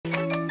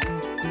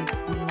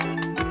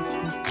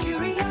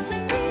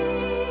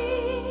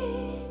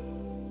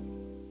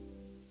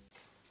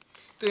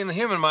Ian, the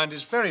human mind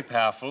is very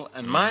powerful,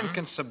 and mine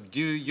can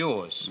subdue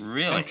yours.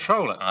 Really?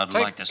 Control it. I'd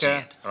like to see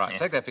it. Right, Yeah.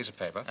 take that piece of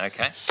paper.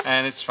 Okay.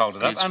 And it's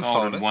folded up. It's Unfold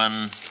folded it.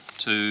 1,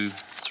 2,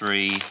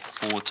 3,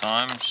 4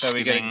 times, So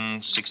we're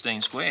giving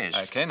 16 squares.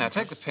 Okay, now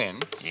take the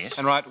pen. Yes.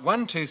 And write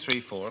 1, 2, 3,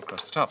 4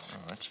 across the top. Oh,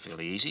 that's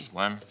fairly easy.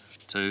 1,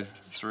 2,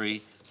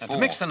 3, And 4. to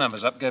mix the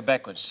numbers up, go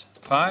backwards.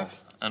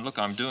 5. And look,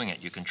 I'm doing it.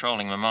 You're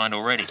controlling my mind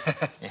already.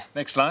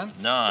 Next line.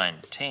 9,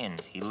 10,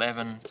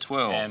 11,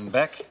 12, And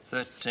back.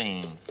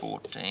 13,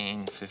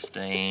 14,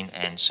 15,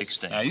 and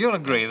 16. Now, you'll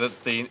agree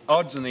that the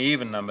odds and the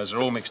even numbers are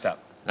all mixed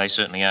up. They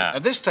certainly are.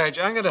 At this stage,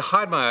 I'm going to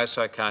hide my eyes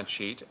so I can't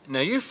cheat.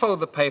 Now, you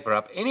fold the paper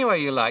up any way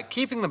you like,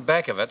 keeping the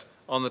back of it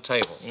on the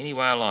table. Any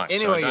way I like.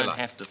 Any so way I you don't like.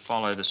 have to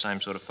follow the same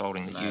sort of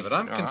folding that No, you but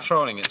I'm All right.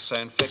 controlling it, so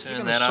in fact, you're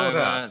Turn going to that sort over,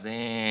 out.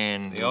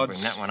 then the we'll bring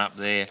odds. that one up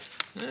there.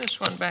 This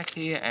one back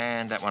here,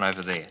 and that one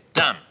over there.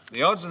 Done.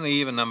 The odds and the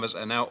even numbers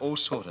are now all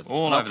sorted.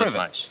 All And I'll over the prove it.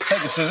 place.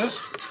 Take the scissors,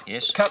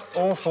 Yes. cut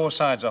all 4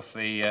 sides off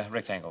the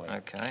rectangle there.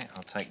 Okay,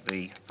 I'll take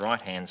the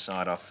right-hand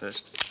side off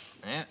first.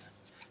 Yeah.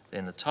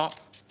 Then the top,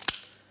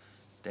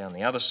 down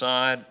the other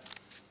side,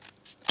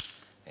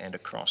 and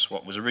across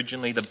what was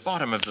originally the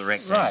bottom of the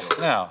rectangle. Right,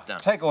 now, Done.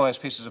 take all those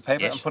pieces of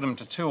paper Yes. and put them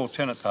into 2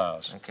 alternate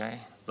piles. Okay,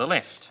 the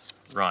left,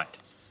 right,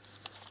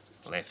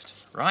 left,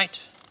 right,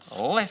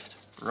 left,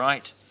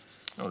 right.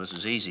 Oh, this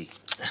is easy.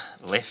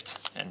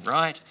 Left and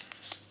right.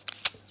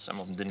 Some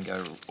of them didn't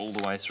go all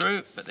the way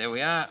through, but there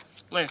we are.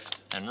 Left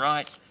and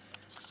right,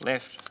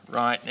 left,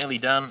 right, nearly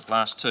done.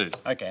 Last 2.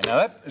 Okay, now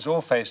that is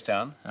all face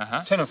down.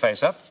 Uh-huh. Turn them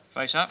face up.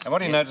 Face up. And what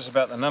do you Yeah. notice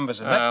about the numbers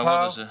in that Well,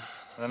 pile there's and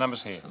the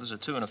numbers here? a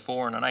 2 and a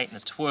 4 and an 8 and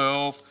a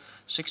 12,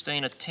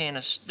 16, a 10,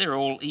 they're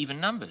all even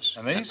numbers.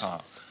 And that these?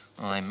 pile.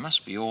 Well, they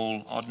must be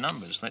all odd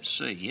numbers. Let's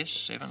see. Yes,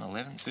 7,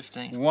 11,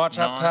 15, What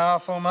a 9.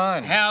 powerful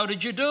mind. How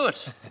did you do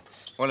it?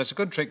 Well, it's a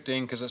good trick,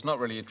 Dean, because it's not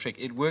really a trick.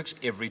 It works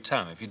every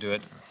time if you do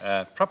it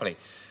properly.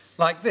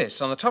 Like this.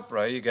 On the top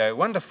row, you go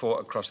 1 to 4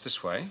 across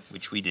this way,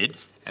 Which we did.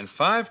 and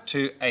 5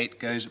 to 8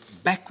 goes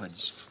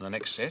backwards on the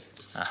next set.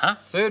 Uh-huh.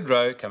 Third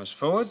row comes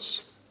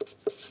forwards,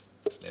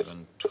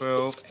 11,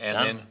 12, and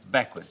Done. then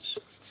backwards.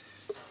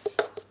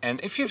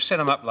 And if you've set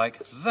them up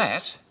like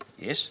that,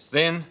 Yes.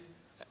 then,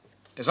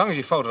 as long as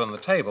you fold it on the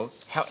table,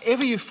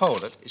 however you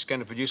fold it, it's going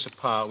to produce a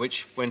pile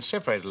which, when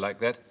separated like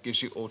that,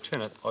 gives you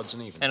alternate odds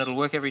and evens. And it'll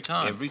work every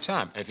time. Every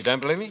time. And if you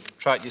don't believe me,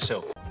 try it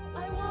yourself.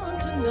 I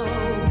want to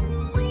know.